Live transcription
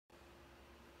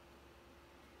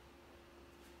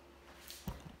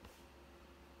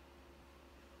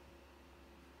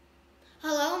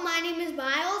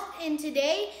and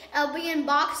today I'll be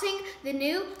unboxing the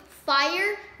new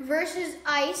Fire versus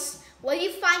Ice. Whether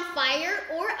you find fire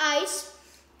or ice,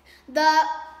 the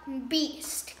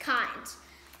beast kind.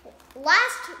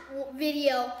 Last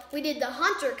video we did the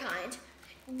hunter kind,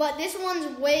 but this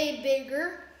one's way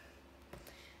bigger,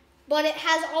 but it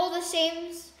has all the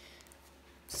same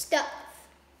stuff.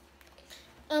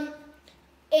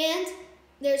 And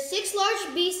there's 6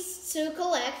 large beasts to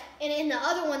collect, and in the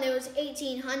other one there was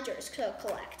 18 hunters to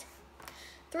collect.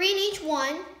 3 in each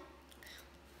one.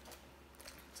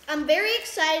 I'm very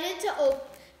excited to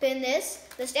open this.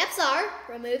 The steps are: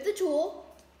 remove the tool,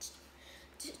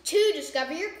 2,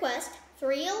 discover your quest,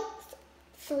 3,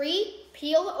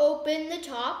 peel open the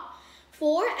top,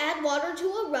 4, add water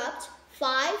to erupt,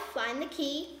 5, find the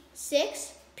key,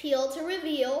 6, peel to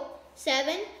reveal,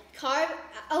 7, carve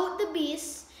out the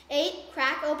beasts, 8,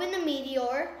 crack open the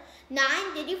meteor, 9,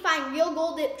 did you find real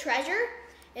gold treasure?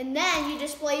 And then you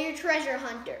display your treasure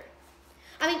hunter.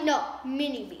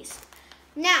 Mini beast.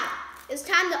 Now, it's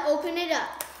time to open it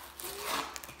up.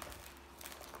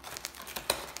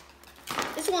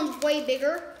 This one's way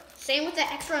bigger. Same with the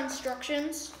extra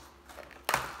instructions.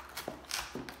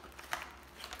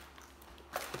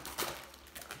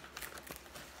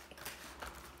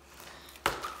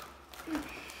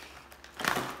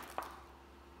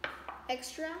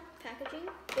 Extra packaging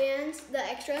and the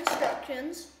extra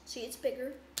instructions. See, it's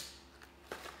bigger.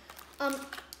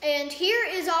 And here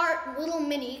is our little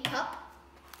mini cup.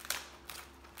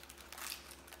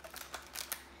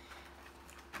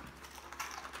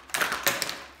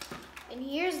 And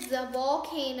here's the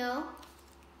volcano,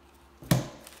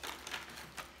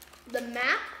 the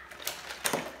map.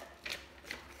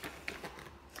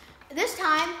 This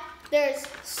time, there's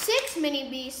 6 mini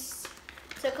beasts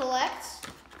to collect,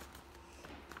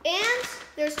 and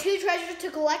there's 2 treasures to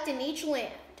collect in each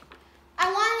land.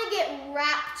 I want to get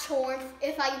Raptor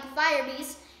if I get the fire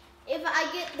beast. If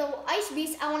I get the ice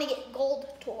beast, I want to get Gold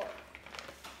Tor.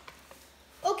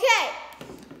 Okay,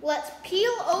 let's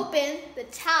peel open the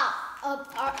top of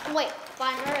our,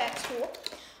 find our X tool.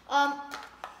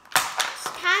 It's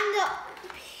time to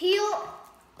peel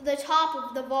the top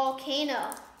of the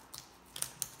volcano.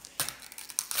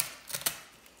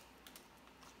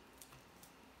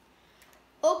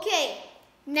 Okay,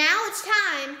 now it's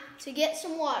time to get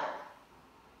some water.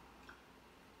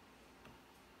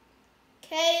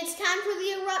 Okay, it's time for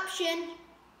the eruption.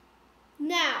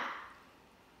 Now,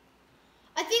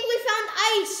 I think we found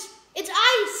ice. It's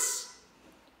ice.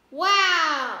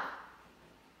 Wow.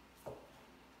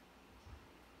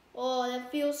 Oh, that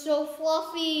feels so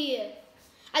fluffy.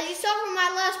 As you saw from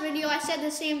my last video, I said the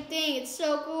same thing. It's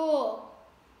so cool.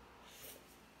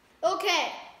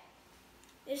 Okay.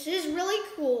 This is really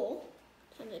cool.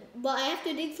 But I have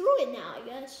to dig through it now, I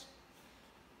guess.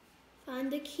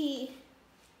 Find the key.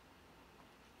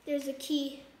 There's a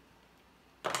key.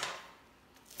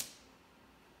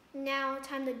 Now it's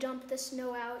time to dump the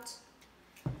snow out.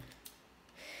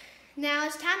 Now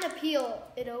it's time to peel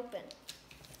it open.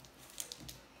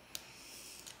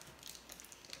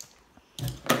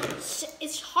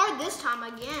 It's hard this time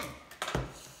again.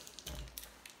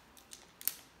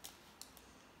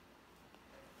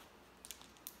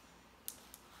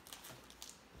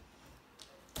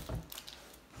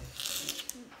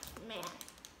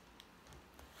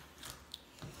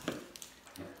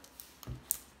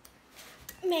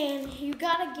 Man, you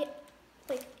gotta get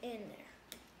in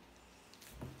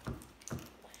there.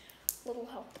 Little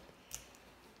help.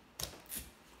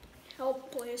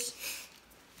 Help, please.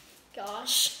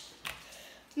 Gosh.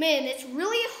 Man, it's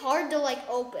really hard to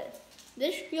open.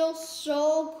 This feels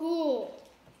so cool.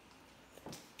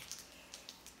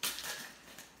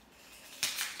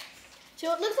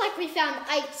 So it looks like we found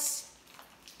ice.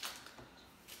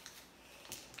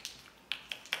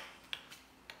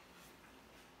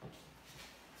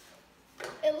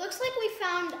 It looks like we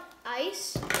found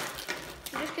ice.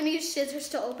 I'm just gonna use scissors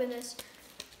to open this.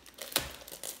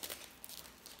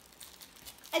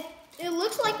 It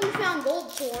looks like we found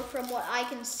Gold Tor from what I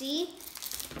can see.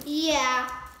 Yeah,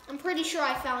 I'm pretty sure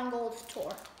I found Gold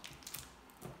Tor.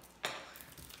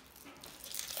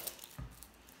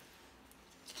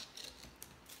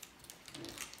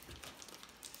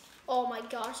 Oh my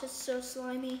gosh, it's so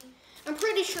slimy. I'm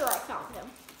pretty sure I found him.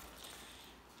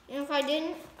 And if I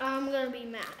didn't, I'm gonna be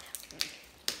mad.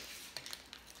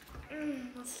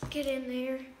 Let's get in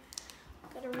there.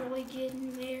 Gotta really get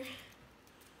in there.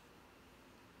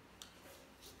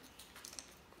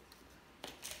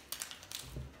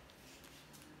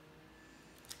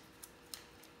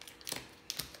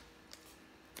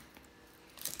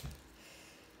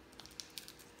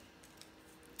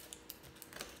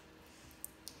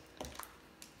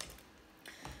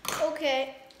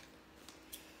 Okay.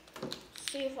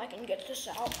 See if I can get this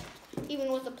out.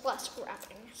 Even with the plastic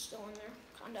wrapping still in there,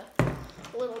 kinda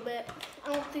a little bit.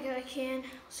 I don't think I can.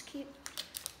 Let's keep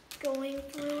going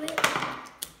through it.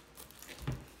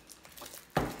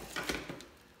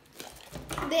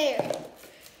 There.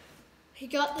 He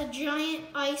got the giant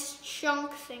ice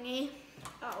chunk thingy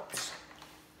out.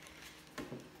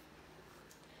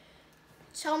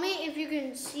 Tell me if you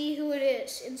can see who it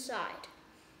is inside.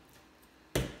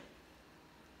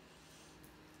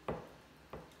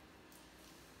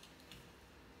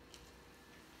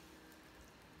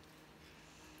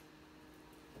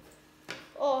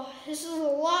 Oh, this is a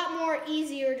lot more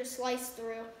easier to slice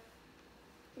through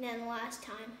than last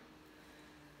time.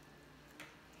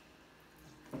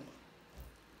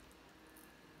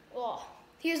 Oh,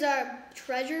 here's our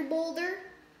treasure boulder.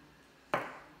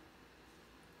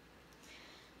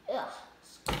 Ugh,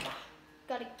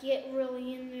 gotta get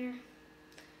really in there.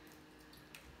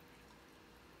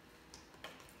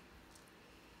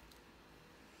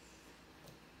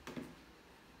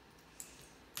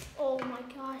 Oh my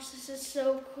gosh, this is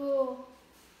so cool.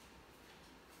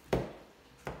 I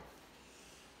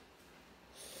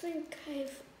think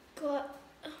I've got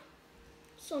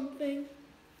something.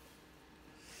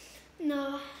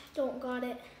 No, don't got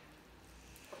it.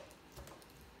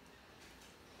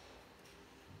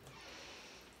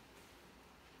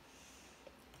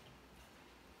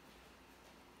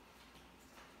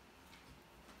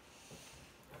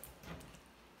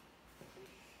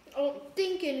 I don't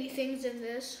think anything's in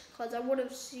this because I would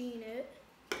have seen it.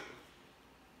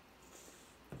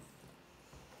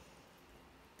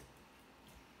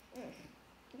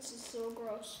 This is so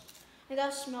gross. I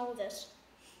gotta smell this.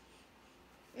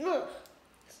 Ugh.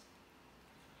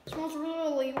 It smells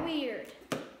really weird.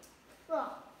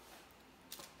 Ugh.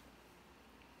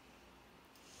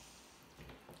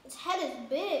 Its head is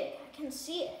big. I can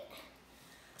see it.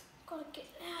 Gotta get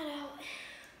that out.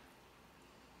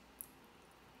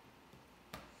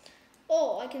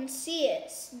 Oh, I can see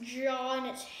its jaw and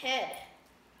its head.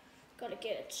 Gotta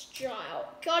get its jaw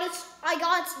out. I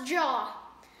got its jaw.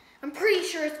 I'm pretty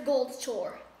sure it's gold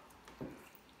tour.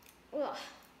 Ugh.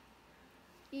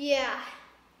 Yeah.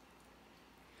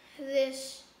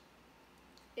 This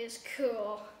is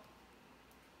cool.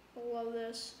 I love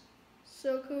this.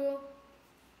 So cool.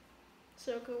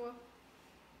 So cool.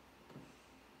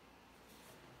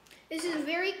 This is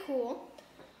very cool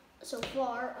so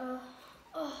far.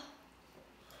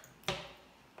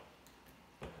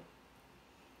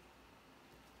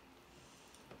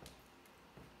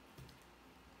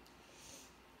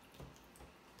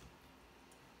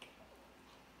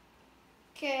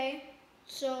 Okay,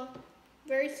 so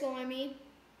very slimy.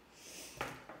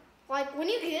 Like when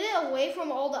you get it away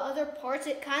from all the other parts,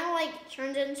 it kind of like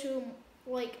turns into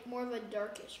like more of a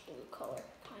darkish blue color,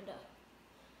 kind of.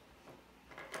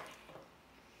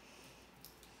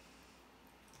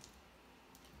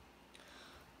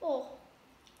 Oh,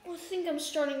 I think I'm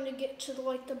starting to get to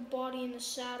like the body and the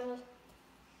saddle.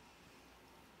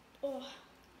 Oh,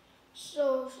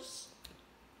 so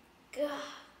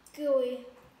gooey.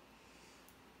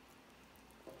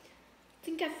 I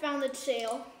think I found the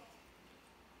tail.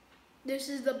 This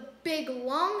is the big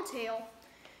long tail.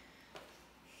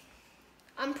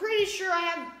 I'm pretty sure I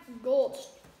have gold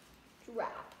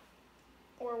wrap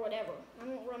or whatever. I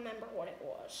don't remember what it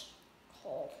was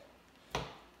called.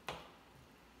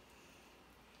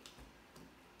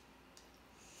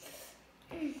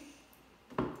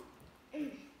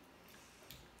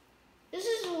 This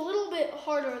is a little bit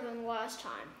harder than last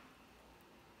time.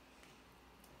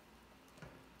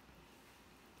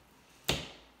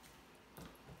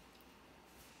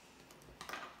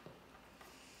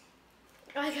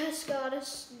 I just gotta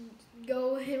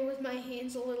go in with my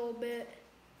hands a little bit.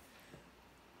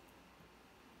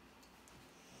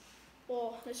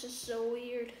 Oh, this is so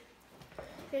weird.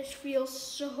 This feels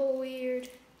so weird.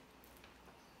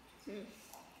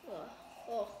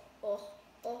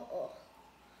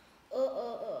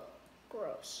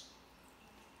 Gross.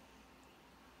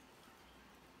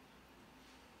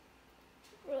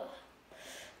 Ugh.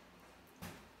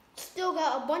 Still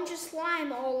got a bunch of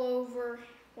slime all over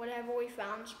whatever we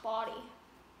found's body.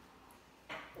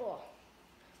 Oh,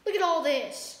 look at all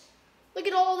this. Look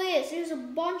at all this. There's a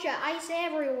bunch of ice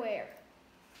everywhere.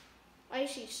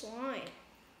 Icy slime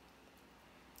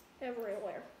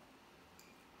everywhere.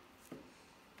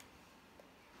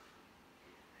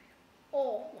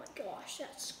 Oh my gosh,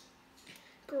 that's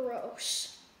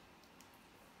gross.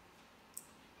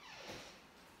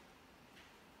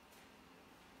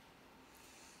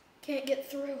 Can't get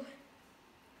through.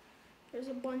 There's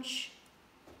a bunch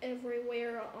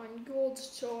everywhere on gold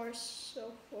stores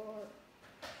so far.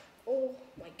 Oh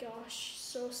my gosh,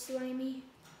 so slimy.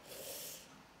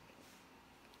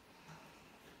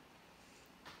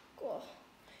 Oh,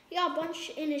 he got a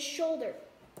bunch in his shoulder.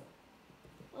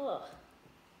 Ugh.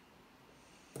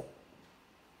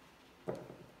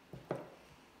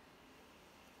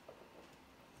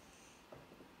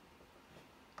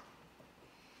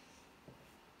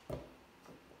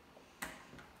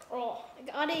 Oh, I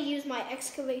gotta use my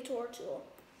excavator tool.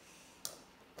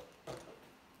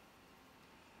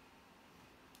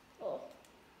 Oh.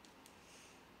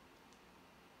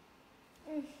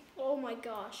 Oh my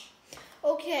gosh.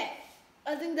 Okay,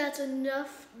 I think that's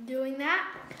enough doing that.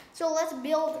 So let's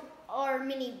build our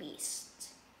mini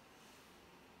beast.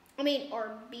 I mean,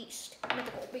 our beast,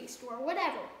 mythical beast, or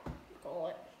whatever you call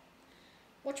it.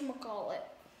 Whatchamacallit.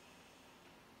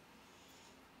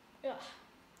 Yeah,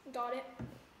 got it.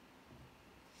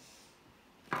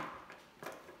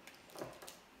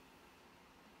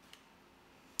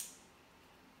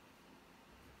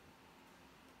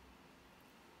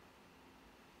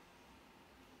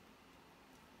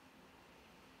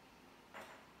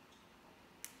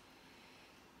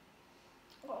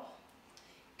 Oh,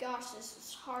 gosh, this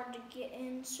is hard to get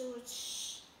in, so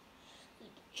it's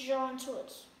drawn to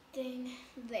its thing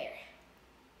there.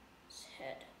 Its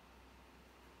head.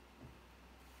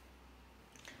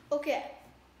 Okay,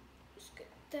 let's get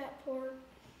that part.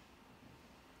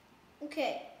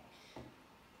 Okay,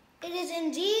 it is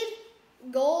indeed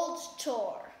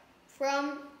Goldtor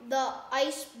from the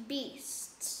Ice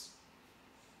Beasts.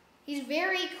 He's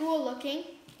very cool looking.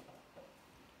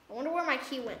 I wonder where my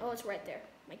key went. Oh, it's right there,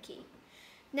 my key.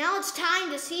 Now it's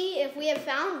time to see if we have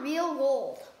found real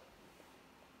gold.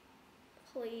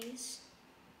 Please.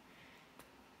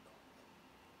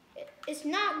 It's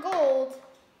not gold,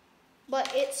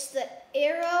 but it's the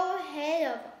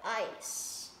arrowhead of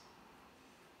ice.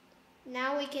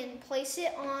 Now we can place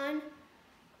it on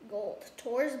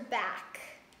Goldtor's back.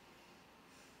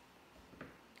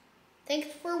 Thanks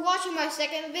for watching my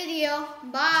second video.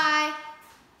 Bye.